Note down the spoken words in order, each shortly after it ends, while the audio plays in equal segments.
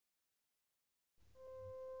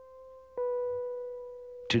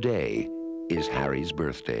Today is Harry's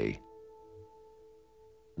birthday.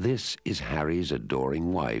 This is Harry's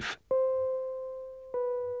adoring wife,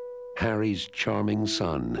 Harry's charming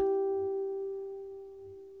son,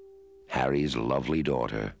 Harry's lovely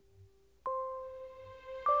daughter.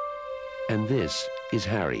 And this is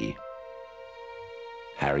Harry,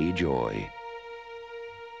 Harry Joy.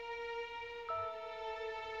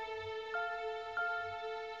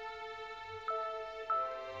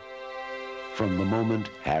 From the moment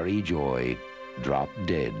Harry Joy dropped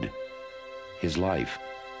dead, his life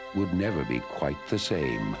would never be quite the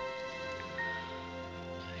same. I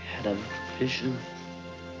had a vision.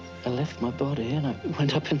 I left my body and I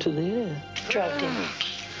went up into the air. Drugged him.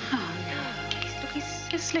 Oh, no. Look, he's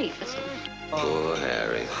asleep, that's all. Poor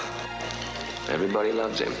Harry. Everybody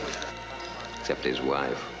loves him, except his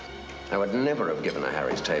wife. I would never have given her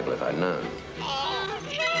Harry's table if I'd known.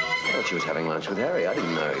 I thought she was having lunch with Harry. I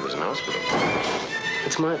didn't know he was in hospital.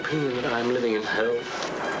 It's my opinion that I'm living in hell.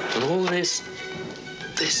 And all this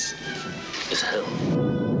is hell.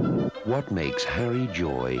 What makes Harry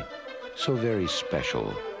Joy so very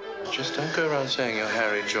special? Just don't go around saying you're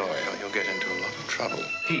Harry Joy or you'll get into a lot of trouble.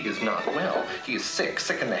 He is not well. He is sick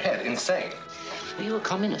in the head, insane. Are you a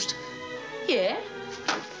communist? Yeah.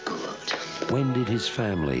 Good. When did his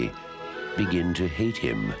family begin to hate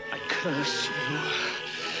him? I curse you.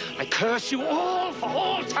 I curse you all for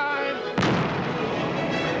all time.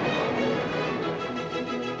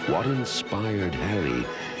 What inspired Harry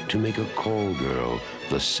to make a call girl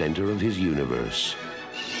the center of his universe?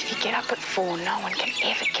 If you get up at 4, no one can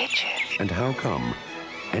ever get you. And how come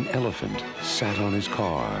an elephant sat on his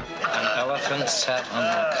car? An elephant sat on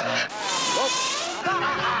my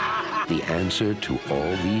car. The answer to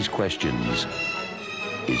all these questions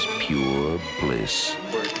is pure bliss.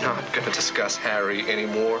 We're not going to discuss Harry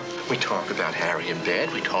anymore. We talk about Harry in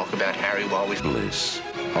bed. We talk about Harry while we... Bliss,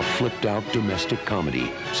 a flipped-out domestic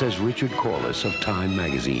comedy, says Richard Corliss of Time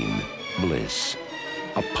magazine. Bliss,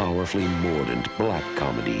 a powerfully mordant black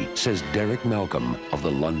comedy, says Derek Malcolm of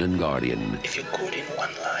the London Guardian. If you're good in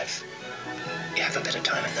one life, you have a better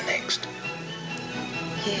time in the next.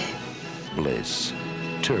 Yeah. Bliss,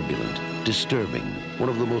 turbulent, disturbing, one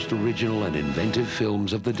of the most original and inventive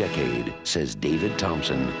films of the decade, says David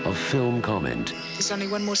Thompson of Film Comment. There's only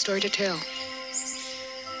one more story to tell.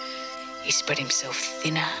 He spread himself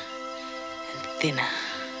thinner and thinner.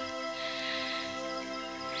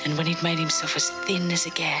 And when he'd made himself as thin as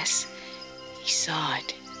a gas, he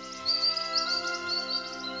sighed.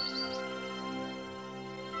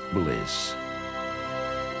 Bliss,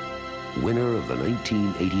 winner of the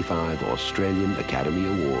 1985 Australian Academy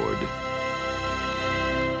Award.